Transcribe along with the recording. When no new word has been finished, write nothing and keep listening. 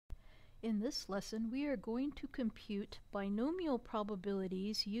In this lesson, we are going to compute binomial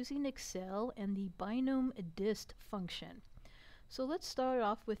probabilities using Excel and the BINOM.DIST function. So let's start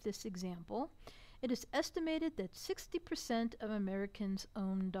off with this example. It is estimated that 60% of Americans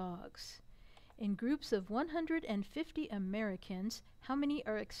own dogs. In groups of 150 Americans, how many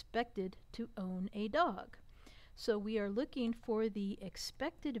are expected to own a dog? So we are looking for the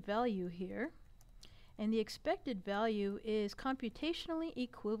expected value here. And the expected value is computationally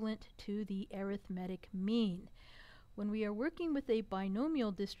equivalent to the arithmetic mean. When we are working with a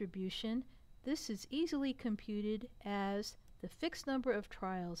binomial distribution, this is easily computed as the fixed number of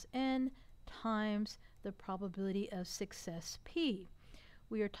trials n times the probability of success p.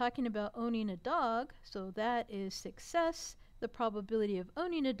 We are talking about owning a dog, so that is success. The probability of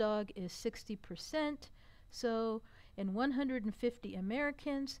owning a dog is 60%. So in 150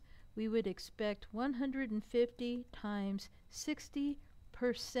 Americans, we would expect 150 times 60%,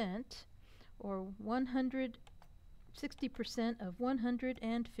 or 60% of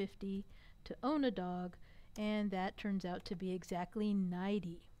 150 to own a dog, and that turns out to be exactly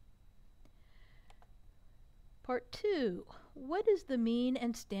 90. Part 2. What is the mean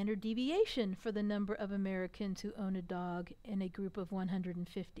and standard deviation for the number of Americans who own a dog in a group of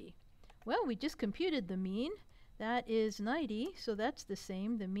 150? Well, we just computed the mean. That is 90, so that's the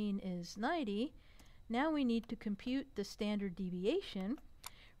same. The mean is 90. Now we need to compute the standard deviation.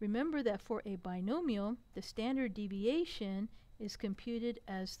 Remember that for a binomial, the standard deviation is computed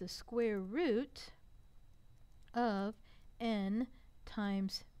as the square root of n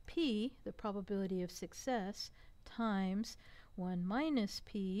times p, the probability of success, times 1 minus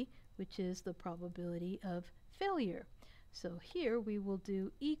p, which is the probability of failure. So here we will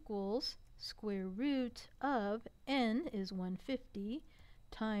do equals square root of n is 150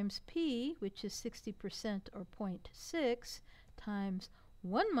 times p, which is 60% or 0.6, times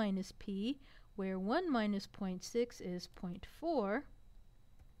 1 minus p, where 1 minus 0.6 is 0.4.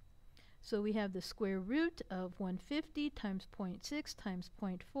 So we have the square root of 150 times 0.6 times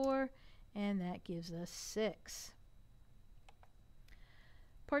 0.4, and that gives us 6.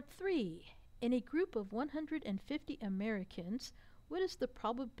 Part 3. In a group of 150 Americans, what is the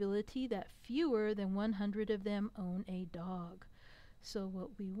probability that fewer than 100 of them own a dog? So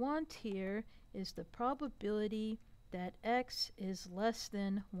what we want here is the probability that x is less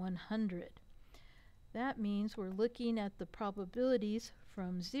than 100. That means we're looking at the probabilities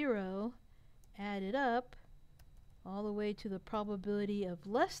from 0 added up all the way to the probability of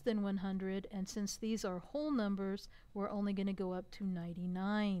less than 100, and since these are whole numbers, we're only going to go up to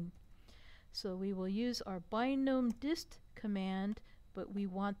 99. So we will use our BINOMDIST command, but we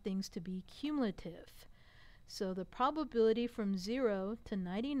want things to be cumulative. So the probability from 0 to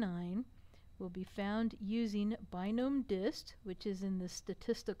 99 will be found using BINOMDIST, which is in the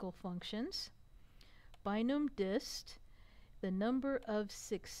statistical functions. BINOMDIST, the number of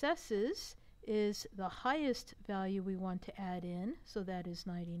successes is the highest value we want to add in, so that is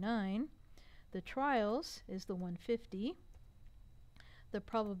 99. The trials is the 150. The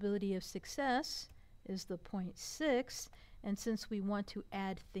probability of success is the 0.6, and since we want to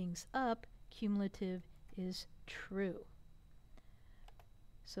add things up, cumulative is true.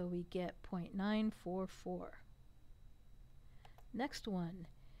 So we get 0.944. Next one.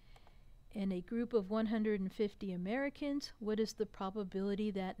 In a group of 150 Americans, what is the probability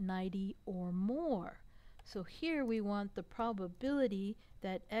that 90 or more? So here we want the probability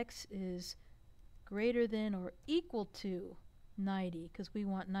that x is greater than or equal to 90, because we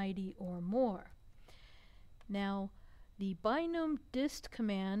want 90 or more. Now, the BINOMDIST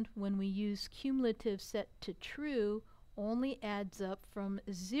command, when we use cumulative set to true, only adds up from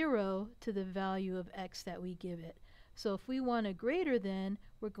 0 to the value of x that we give it. So if we want a greater than,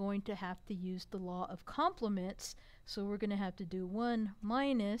 we're going to have to use the law of complements. So we're going to have to do 1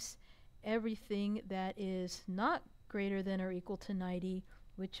 minus everything that is not greater than or equal to 90,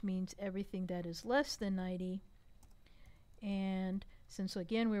 which means everything that is less than 90. And since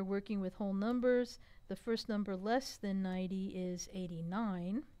again we're working with whole numbers, the first number less than 90 is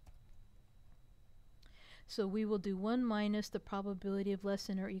 89. So we will do 1 minus the probability of less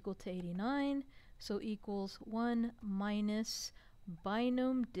than or equal to 89. So equals 1 minus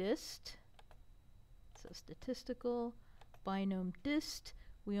BINOMDIST. So statistical BINOMDIST.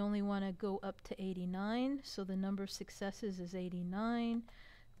 We only want to go up to 89. So the number of successes is 89.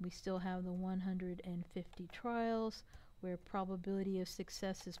 We still have the 150 trials, where probability of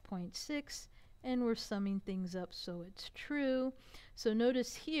success is 0.6, and we're summing things up so it's true. So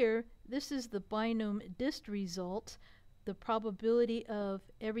notice here, this is the BINOMDIST result. The probability of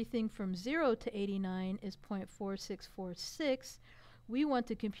everything from 0 to 89 is 0.4646, We want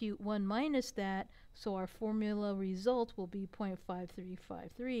to compute 1 minus that, so our formula result will be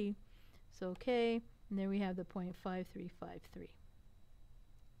 0.5353. So okay, and there we have the 0.5353.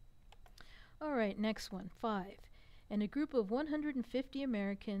 All right, next one, 5. In a group of 150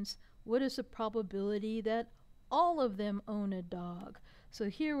 Americans, what is the probability that all of them own a dog? So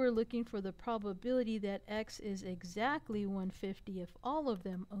here we're looking for the probability that x is exactly 150 if all of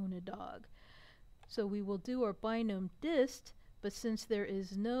them own a dog. So we will do our BINOM.DIST, but since there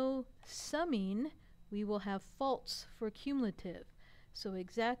is no summing, we will have false for cumulative. So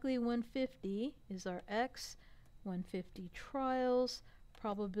exactly 150 is our x, 150 trials,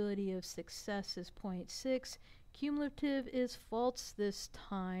 probability of success is 0.6, cumulative is false this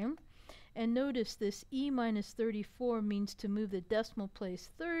time. And notice this e minus 34 means to move the decimal place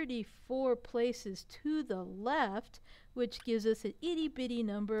 34 places to the left, which gives us an itty-bitty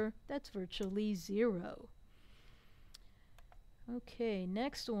number that's virtually 0. Okay,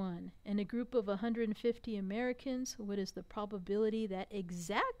 next one. In a group of 150 Americans, what is the probability that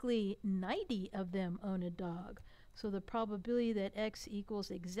exactly 90 of them own a dog? So the probability that x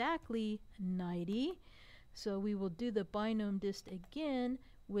equals exactly 90. So we will do the BINOM.DIST again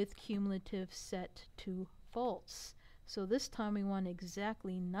with cumulative set to false. So this time we want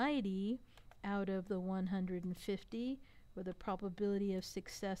exactly 90 out of the 150, where the probability of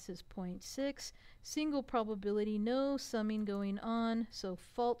success is 0.6. Single probability, no summing going on, so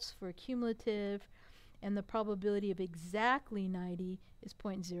false for cumulative, and the probability of exactly 90 is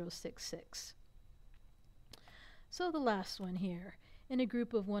 0.066. So the last one here. In a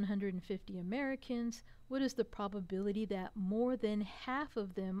group of 150 Americans, what is the probability that more than half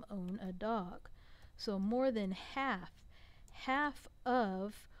of them own a dog? So more than half. Half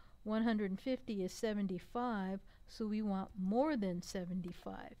of 150 is 75, so we want more than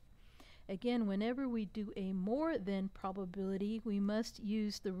 75. Again, whenever we do a more than probability, we must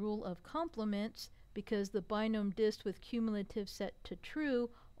use the rule of complements, because the BINOM.DIST with cumulative set to true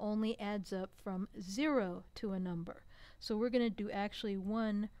only adds up from 0 to a number. So we're going to do actually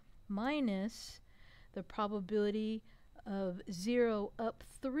 1 minus the probability of 0 up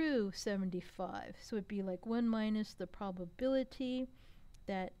through 75. So it'd be like 1 minus the probability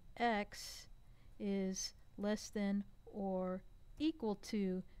that x is less than or equal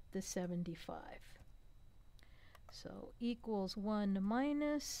to the 75. So equals 1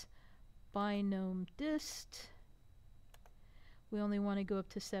 minus BINOM.DIST. We only want to go up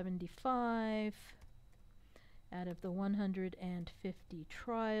to 75 out of the 150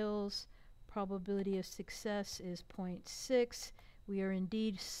 trials. Probability of success is 0.6. We are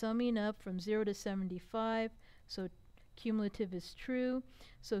indeed summing up from 0 to 75, so cumulative is true.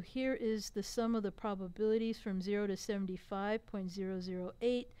 So here is the sum of the probabilities from 0 to 75,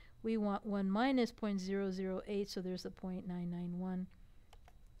 0.008. We want 1 minus 0.008, so there's the 0.991,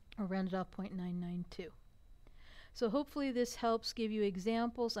 or rounded off 0.992. So hopefully this helps give you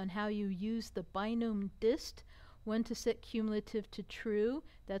examples on how you use the BINOM.DIST. When to set cumulative to true,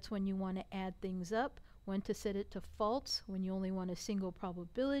 that's when you want to add things up. When to set it to false, when you only want a single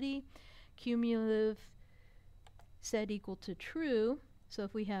probability. Cumulative set equal to true. So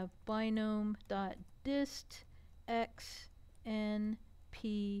if we have binom.dist x n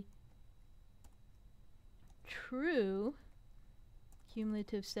p true,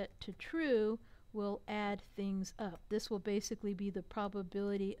 cumulative set to true, will add things up. This will basically be the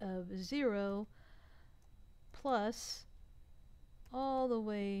probability of 0 plus all the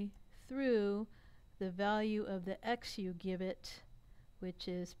way through the value of the x you give it, which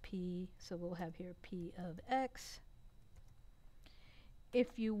is p, so we'll have here p of x.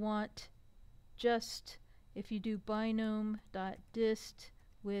 If you want just, if you do binom.dist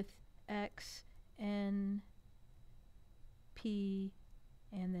with x, n, p,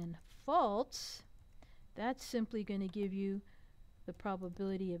 and then false, that's simply going to give you the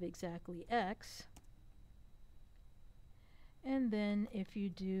probability of exactly x. And then if you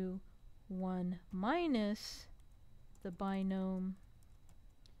do 1 minus the binom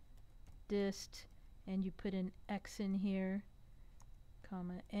dist, and you put an x in here,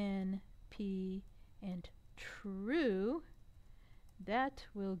 comma, n, p, and true, that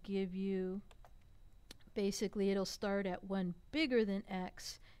will give you, basically it'll start at 1 bigger than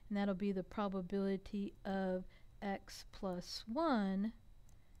x, and that'll be the probability of x plus 1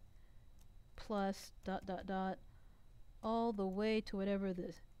 plus dot dot dot all the way to whatever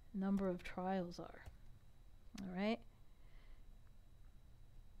the number of trials are. All right?